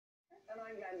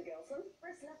I'm Glenda Gilson.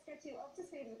 First, let's get you up to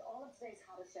speed with all of today's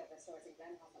hottest showbiz stories in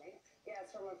Glen Hoffeling. Yes,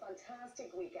 from a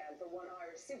fantastic weekend for one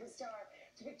Irish superstar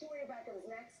to Victoria Beckham's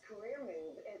next career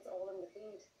move, it's all in the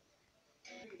feed.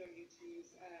 You don't need to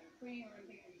use cream or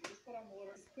anything, and you just put on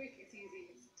water. It's quick, it's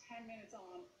easy, it's 10 minutes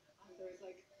on, and there's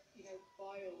like,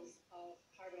 vials of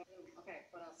carbon. Okay,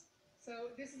 what else?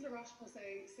 So this is the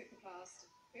Roche-Posay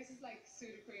Cycloplast. This is like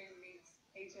Sudocrem meets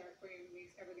HR cream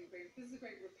meets everything cream. This is a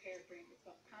great repair cream. It's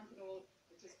got panthenol,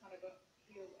 which is kind of a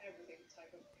heals everything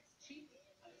type of. It's cheap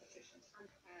and it's efficient.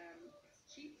 It's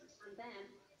cheap, And then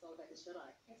it's all about the should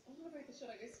I. It's all about the should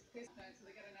I. This time, so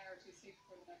they get an hour or two sleep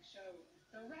before the next show.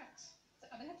 They're wrecked,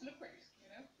 and they have to look great,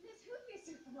 This would be a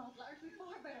supermodel. I'd be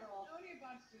far better off. The only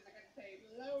advantage is they're getting paid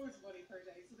loads of money per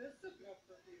day, so they'll suck you up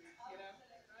for a few weeks,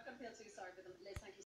 I don't feel too sorry for them. Liz, thank you.